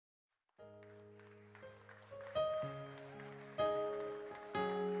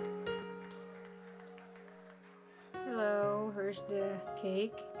here's the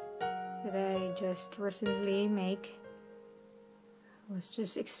cake that I just recently make. I was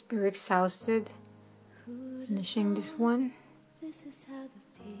just very exhausted finishing this one,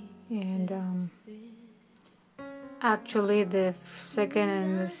 and actually the second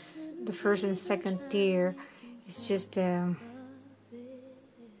and the first and second tier is just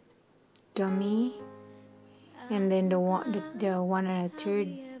dummy, and then the one and the third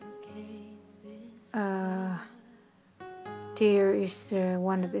tier is the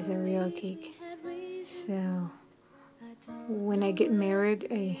one that is a real cake. So when I get married,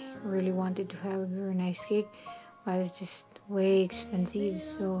 I really wanted to have a very nice cake, but it's just way expensive.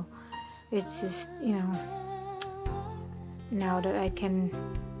 So it's just, now that I can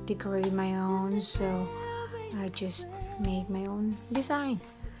decorate my own, so I just make my own design.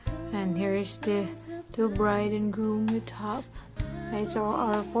 And here is the two bride and groom at the top. It's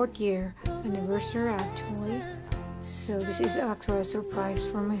our 4th year anniversary actually. So this is actually a surprise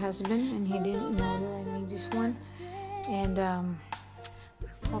for my husband, and he didn't know that I made this one. And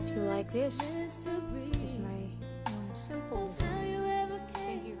hope you like this. This is my simple design.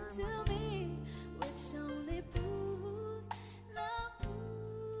 Thank you very much.